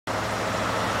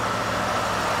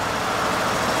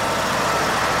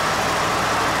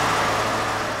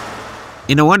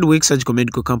In a one-week surgical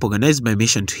medical camp organized by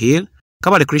Mission to Heal,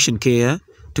 Kabale Christian Care,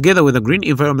 together with the Green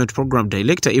Environment Program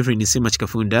Director Evelyn Ninsima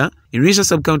Kikafunda, in Ruhija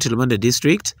Sub County, Rubanda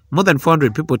district, more than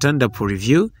 400 people turned up for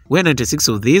review, where 96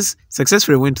 of these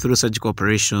successfully went through surgical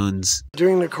operations.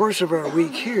 During the course of our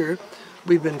week here,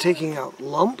 we've been taking out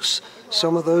lumps.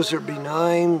 Some of those are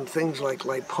benign, things like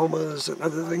lipomas and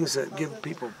other things that give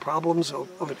people problems,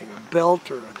 opening a belt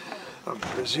or a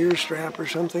brassiere strap or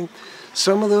something.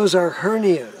 Some of those are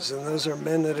hernias, and those are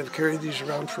men that have carried these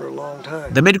around for a long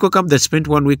time. The medical camp that spent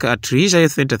 1 week at Ruhija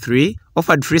Health Centre 3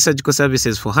 offered free surgical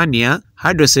services for hernia,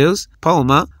 hydrocele,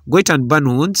 palma, goiter and burn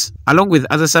wounds, along with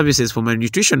other services for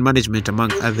malnutrition management,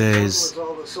 among others.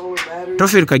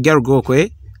 Tophili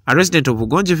Karyarugokwe, a resident of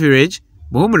Bugongi village,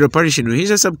 Buhumuriro parish in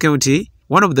Ruhija Sub County,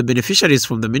 one of the beneficiaries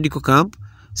from the medical camp,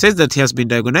 says that he has been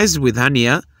diagnosed with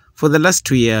hernia for the last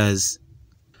 2 years.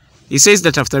 He says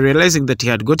that after realizing that he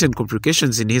had gotten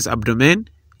complications in his abdomen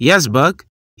years back,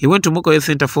 he went to Muko Health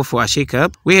Centre for a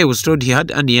checkup, where he was told he had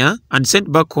hernia and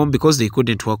sent back home because they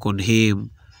couldn't work on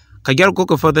him.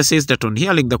 Karyarugokwe further says that on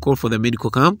hearing the call for the medical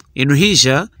camp in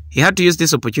Ruhija, he had to use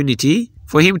this opportunity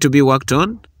for him to be worked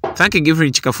on, thanking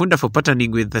Evelyn Kikafunda for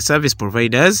partnering with the service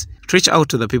providers to reach out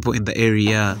to the people in the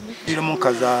area.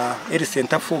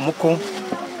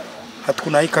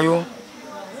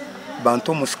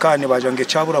 Bantu musikani bajange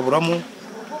cyabura buramu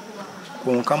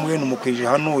kunkamwe numukwije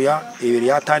hanuya ibiri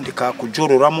yatandika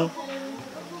kujororamo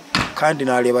kandi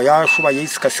nareba yashuba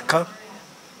yisikasika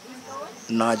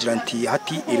nagira nti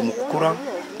hati iri mukukura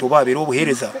tubabero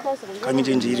ubuhereza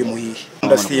kanyije njiri muhiye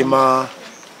ndasima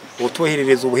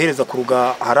utwoherereza ubuhereza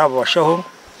kuruga haraba bashaho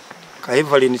ka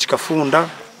Evelyn Kikafunda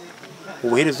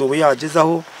ubuhereza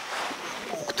ubuyagezaho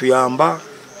kutuyamba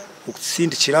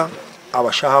ukusindikira.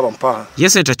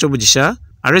 Yesenta Chomugisha,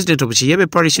 a resident of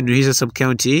Chiyebe parish in Ruhija Sub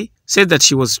County, said that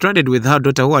she was stranded with her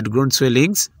daughter who had grown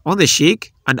swellings on the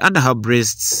cheek and under her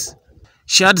breasts.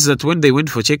 She adds that when they went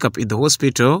for checkup in the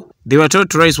hospital, they were told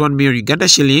to raise 1 million Uganda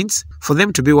shillings for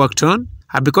them to be worked on,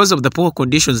 and because of the poor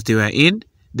conditions they were in,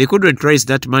 they couldn't raise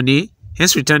that money,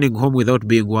 hence returning home without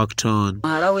being worked on.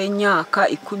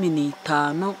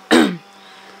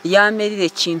 Yamerire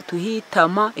kintu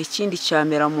hitama ekindi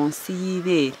cyamera munsi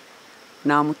y'ibere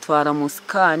namutwara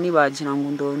musikani bagira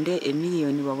ngo ndonde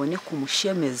emiliyoni babone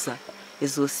kumushemeza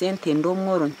ezo sente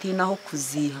ndomworo ntinaho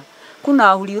kuziha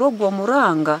kunahuriro gwo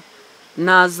muranga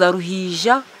naza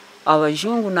Ruhija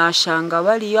abajungu nashanga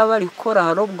bari kora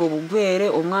harobwo bugwere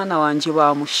umwana wanje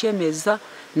bamushemeza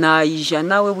nayija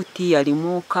nawe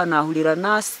butiyarimuka nahurira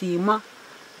nasima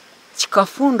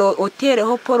Kikafundo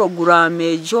otereho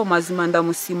porogaramu jo mazima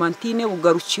ndamusima ntine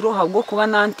bugarukiro habwo kuba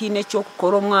nantine cyo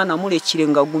gukora umwana murekire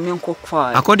ngagume nko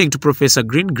kwaye. According to Professor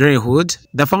Green Greyhood,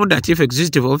 the founder and chief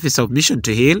executive officer of Mission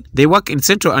to Heal, they work in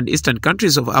Central and Eastern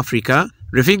countries of Africa,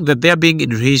 revealing that their being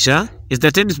in Ruhija is the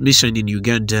 10th mission in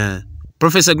Uganda.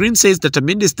 Professor Green says that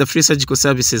amidst the free surgical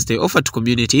services they offer to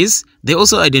communities, they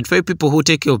also identify people who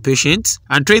take care of patients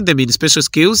and train them in special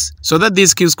skills so that these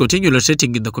skills continue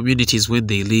rotating in the communities when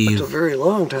they leave. It's a very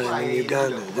long time in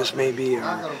Uganda. This may be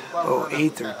our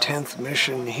 8th or 10th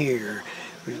mission here.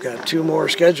 We've got 2 more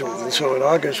scheduled, and so in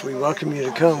August we welcome you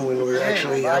to come when we're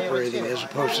actually operating as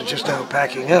opposed to just now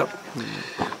packing up.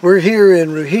 We're here in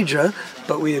Ruhija,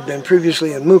 but we had been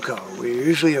previously in Muko. We're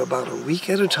usually about a week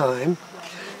at a time.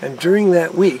 And during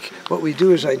that week, what we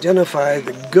do is identify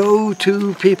the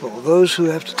go-to people, those who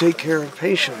have to take care of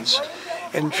patients,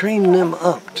 and train them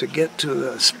up to get to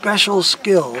a special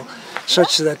skill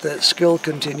such that that skill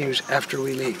continues after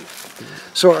we leave.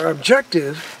 So our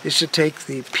objective is to take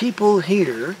the people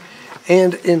here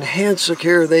and enhance the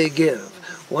care they give.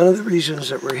 One of the reasons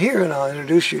that we're here, and I'll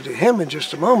introduce you to him in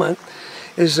just a moment,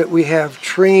 is that we have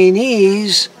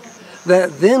trainees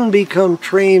that then become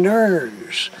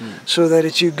trainers, so that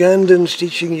it's Ugandans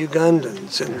teaching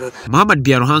Ugandans. And Muhammad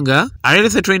Biaruhanga, a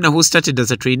health trainer who started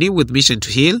as a trainee with Mission to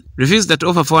Heal, reveals that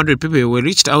over 400 people were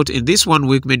reached out in this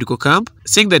one-week medical camp,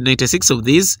 saying that 96 of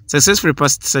these successfully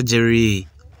passed surgery.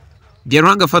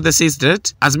 Biaruhanga further says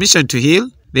that, as Mission to Heal,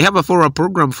 they have a follow-up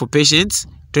program for patients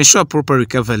to ensure proper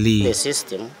recovery. The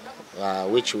system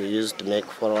which we use to make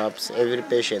follow-ups, every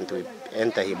patient will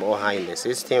enter him or her in the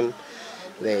system.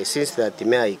 The sister that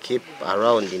I keep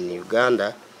around in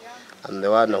Uganda, I'm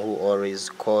the one who always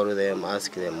call them,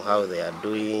 ask them how they are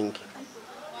doing,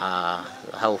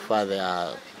 how far they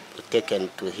are taken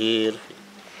to heal.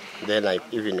 Then I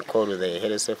even call the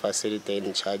health facility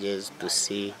in charges to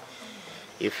see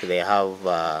if they have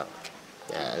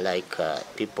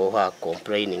people who are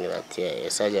complaining that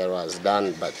a surgery was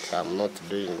done but I'm not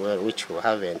doing well, which we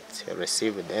haven't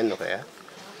received anywhere.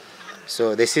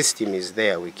 So the system is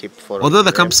there. We keep following. Although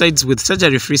the them. campsites with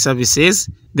surgery-free services,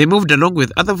 they moved along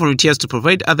with other volunteers to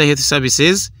provide other health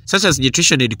services such as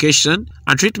nutrition education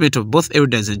and treatment of both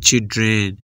elders and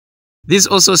children. These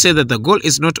also say that the goal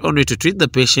is not only to treat the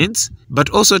patients, but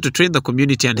also to train the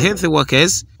community and health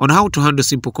workers on how to handle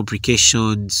simple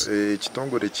complications.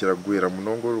 Ekitongole kiragwera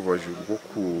munongo rubaju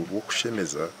rwo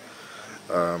kushemeza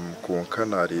konka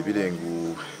narebire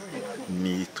ngu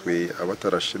nitwe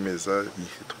abatarashemeza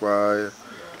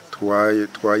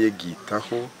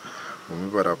twayegitaho mu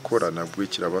barakora nabwo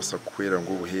kirabasa kwera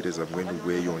ngo buhereza mwene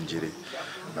ubweyongere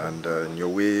and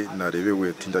nyowe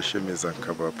narebewe tindashemeza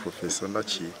nkaba professor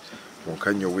naki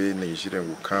munkanyowe nejire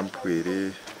ngo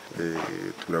kampwere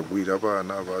turagwira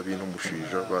abana babi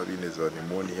n'umushija babineza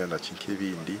pneumonia na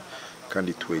kinkebindi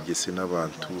kandi twegese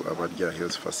n'abantu abarya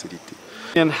health facility.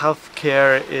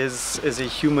 Healthcare is a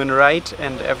human right,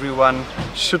 and everyone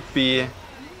should be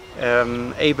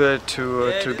able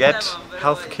to get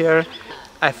healthcare.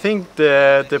 I think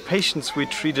the patients we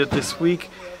treated this week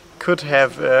could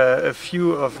have a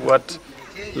few of what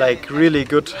like really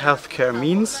good healthcare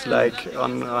means, like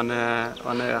on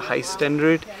a high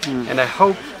standard, and I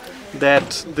hope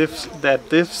that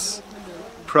this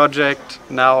project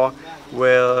now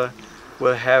will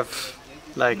have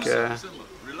like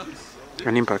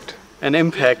an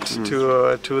impact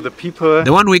to the people.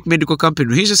 The one-week medical camp in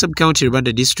Ruhija Sub County,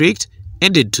 Rubanda district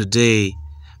ended today.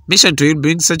 Mission to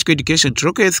bring surgical education to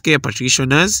local healthcare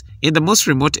practitioners in the most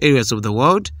remote areas of the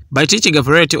world by teaching a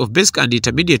variety of basic and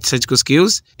intermediate surgical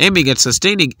skills, aiming at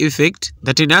sustaining effect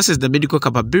that enhances the medical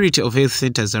capability of health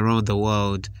centers around the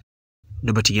world.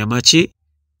 Nobati Yamachi,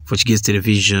 Portuguese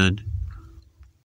Television.